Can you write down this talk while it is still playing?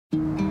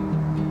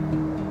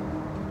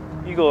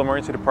Eagle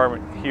Emergency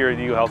Department here at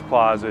Eagle Health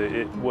Plaza,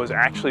 it was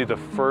actually the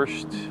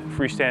first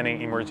freestanding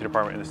emergency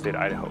department in the state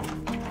of Idaho.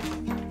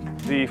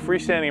 The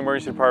freestanding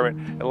emergency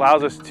department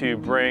allows us to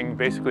bring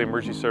basically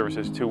emergency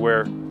services to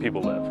where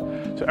people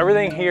live. So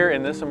everything here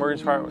in this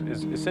emergency department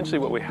is essentially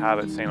what we have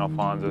at St.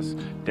 Alphonsus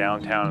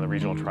downtown in the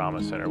Regional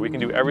Trauma Center. We can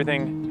do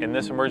everything in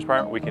this emergency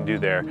department we can do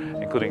there,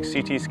 including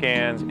CT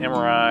scans,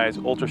 MRIs,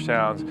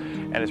 ultrasounds,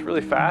 and it's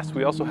really fast.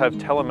 We also have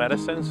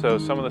telemedicine, so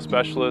some of the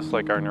specialists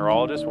like our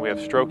neurologists, when we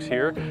have strokes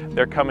here,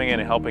 they're coming in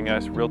and helping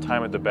us real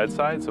time at the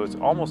bedside, so it's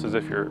almost as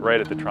if you're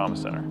right at the trauma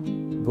center.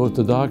 Both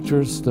the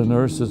doctors, the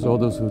nurses, all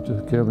those who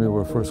took care of me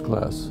were first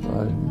class.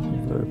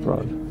 I'm very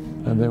proud.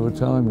 And they were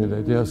telling me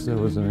that yes, there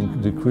was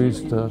an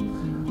decreased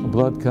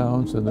blood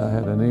counts and I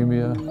had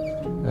anemia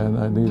and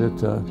I needed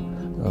to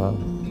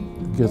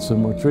get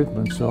some more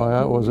treatment. So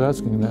I was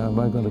asking them, am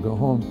I going to go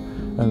home?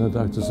 And the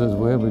doctor says,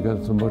 well, we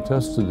got some more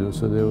tests to do.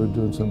 So they were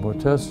doing some more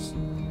tests.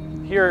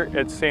 Here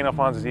at St.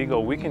 Alphonsus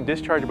Eagle, we can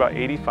discharge about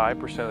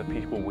 85% of the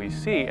people we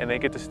see, and they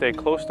get to stay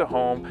close to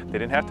home. They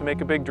didn't have to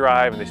make a big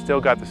drive, and they still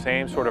got the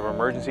same sort of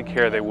emergency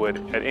care they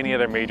would at any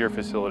other major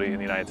facility in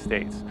the United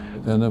States.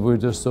 And we're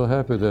just so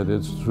happy that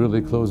it's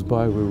really close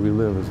by where we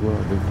live as well,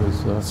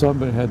 because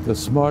somebody had the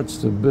smarts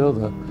to build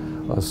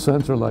a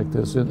center like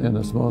this in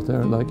a small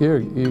area like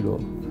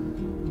Eagle.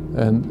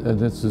 And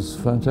this is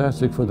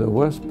fantastic for the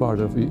west part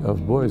of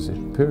Boise,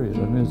 period.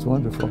 I mean, it's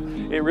wonderful.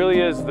 It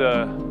really is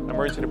the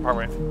emergency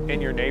department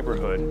in your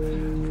neighborhood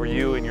for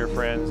you and your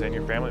friends and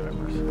your family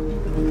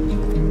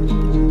members.